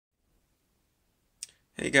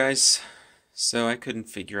Hey guys, so I couldn't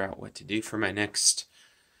figure out what to do for my next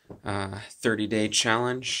 30-day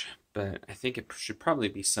challenge, but I think it should probably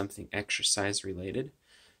be something exercise related.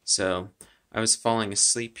 So I was falling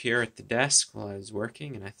asleep here at the desk while I was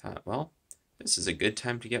working, and I thought, well, this is a good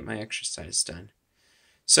time to get my exercise done.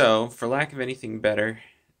 So, for lack of anything better,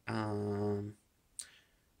 I'm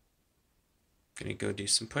gonna go do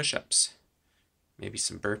some push-ups, maybe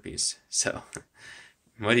some burpees. So,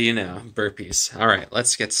 what do you know? Burpees. All right,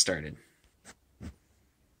 let's get started.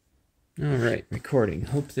 All right, recording.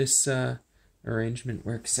 Hope this arrangement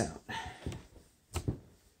works out.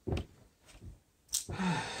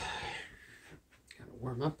 Gotta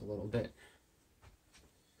warm up a little bit.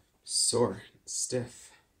 Sore, stiff.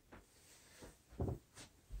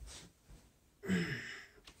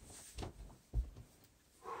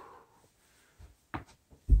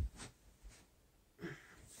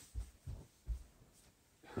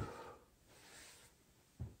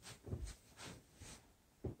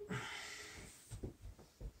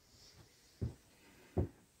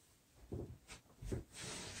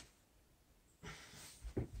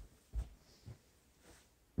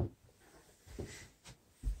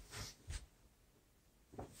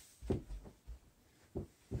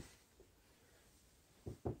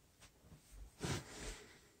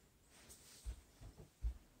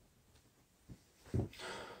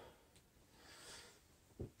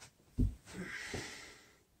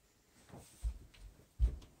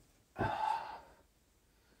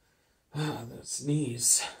 Those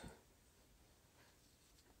knees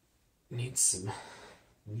need some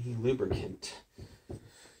knee lubricant.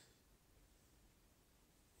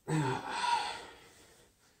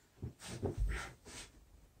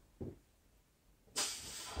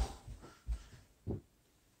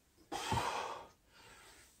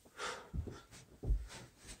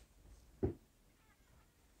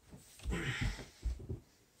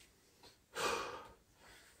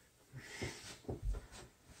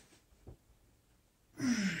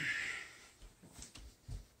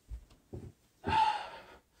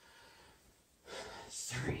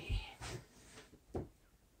 Three.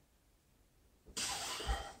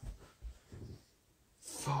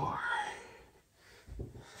 4.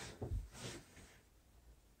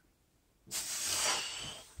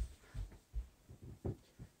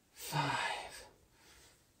 5.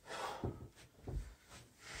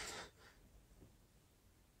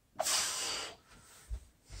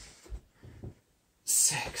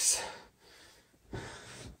 6.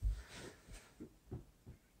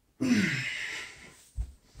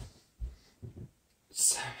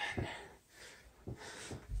 7.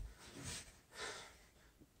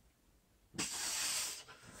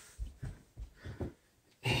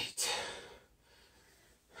 8.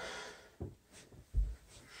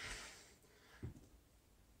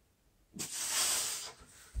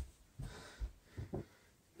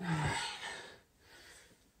 9.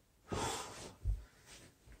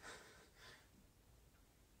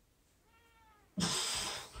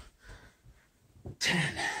 10.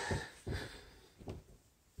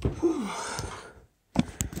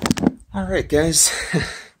 All right, guys.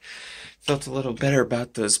 Felt a little better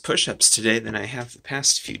about those push-ups today than I have the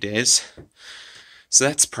past few days. So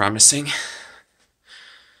that's promising.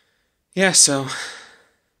 Yeah, so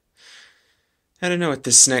I don't know what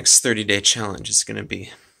this next 30-day challenge is going to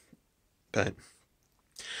be. But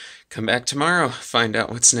come back tomorrow, find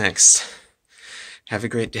out what's next. Have a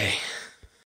great day.